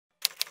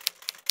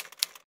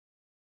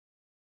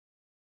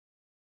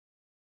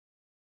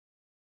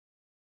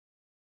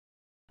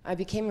I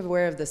became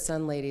aware of the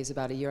Sun Ladies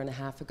about a year and a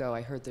half ago.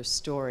 I heard their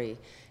story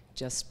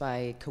just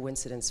by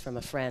coincidence from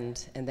a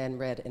friend, and then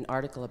read an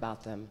article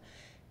about them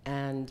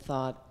and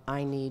thought,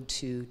 I need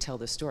to tell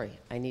this story.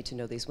 I need to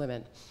know these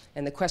women.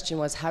 And the question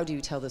was, how do you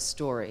tell this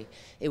story?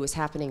 It was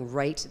happening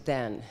right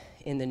then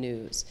in the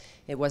news.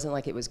 It wasn't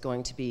like it was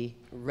going to be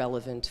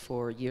relevant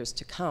for years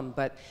to come,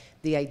 but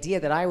the idea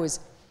that I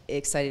was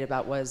excited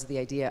about was the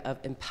idea of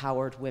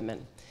empowered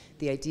women.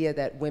 The idea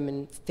that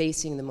women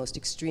facing the most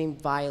extreme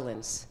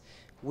violence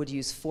would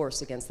use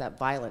force against that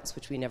violence,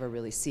 which we never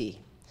really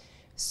see.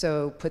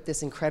 So put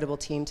this incredible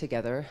team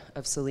together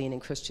of Celine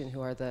and Christian,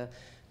 who are the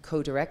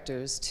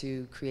co-directors,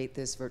 to create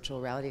this virtual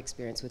reality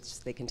experience, which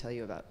they can tell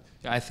you about.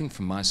 Yeah, I think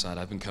from my side,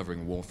 I've been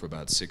covering war for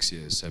about 6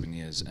 years, 7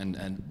 years,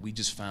 and we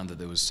just found that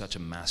there was such a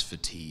mass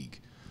fatigue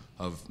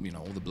of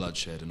all the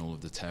bloodshed and all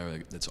of the terror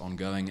that's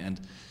ongoing, and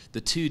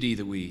the 2D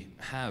that we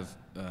have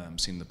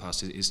seen in the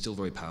past is still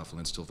very powerful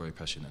and still very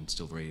prescient and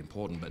still very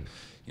important. But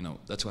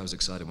that's why I was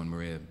excited when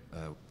Maria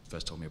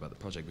first told me about the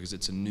project, because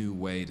it's a new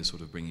way to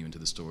sort of bring you into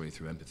the story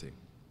through empathy.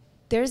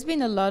 There's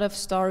been a lot of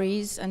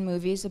stories and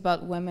movies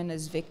about women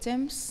as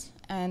victims,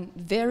 and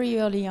very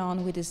early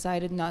on we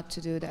decided not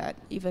to do that,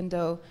 even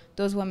though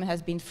those women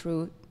has been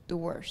through the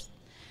worst.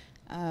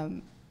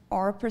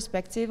 Our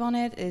perspective on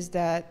it is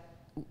that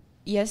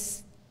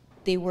yes,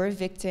 they were a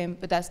victim,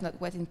 but that's not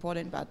what's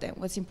important about them.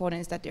 What's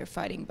important is that they're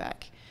fighting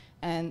back.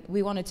 And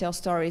we want to tell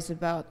stories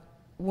about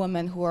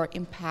women who are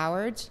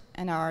empowered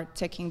and are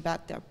taking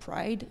back their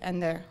pride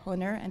and their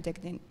honor and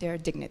their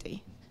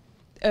dignity.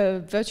 A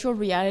virtual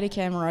reality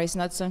camera is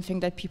not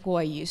something that people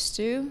are used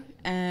to,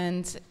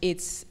 and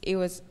it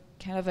was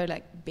kind of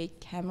a big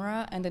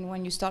camera, and then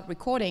when you start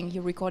recording,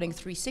 you're recording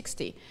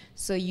 360,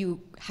 so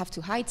you have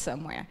to hide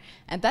somewhere.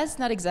 And that's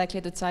not exactly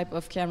the type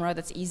of camera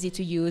that's easy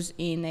to use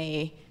in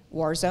a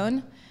war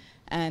zone,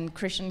 and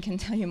Christian can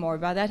tell you more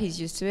about that, he's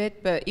used to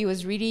it, but it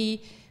was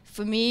really,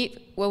 for me,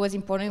 what was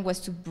important was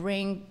to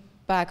bring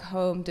back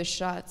home the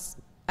shots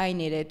I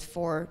needed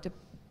for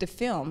the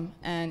film,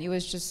 and it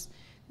was just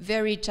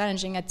very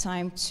challenging at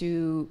times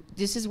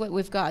this is what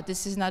we've got.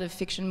 This is not a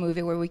fiction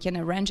movie where we can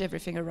arrange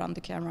everything around the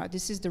camera.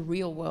 This is the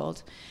real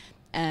world.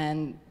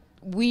 And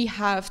we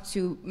have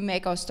to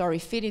make our story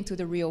fit into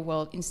the real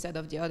world instead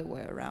of the other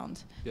way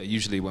around. Yeah,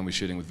 usually when we're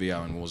shooting with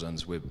VR in war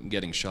zones, we're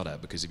getting shot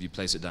at, because if you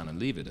place it down and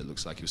leave it, it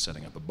looks like you're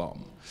setting up a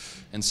bomb.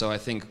 And so I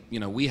think,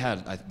 we had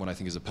what I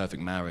think is a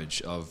perfect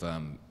marriage of,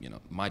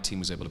 my team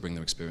was able to bring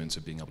their experience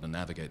of being able to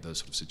navigate those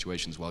sort of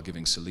situations while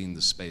giving Celine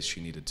the space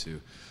she needed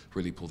to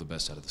really pull the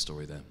best out of the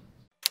story there.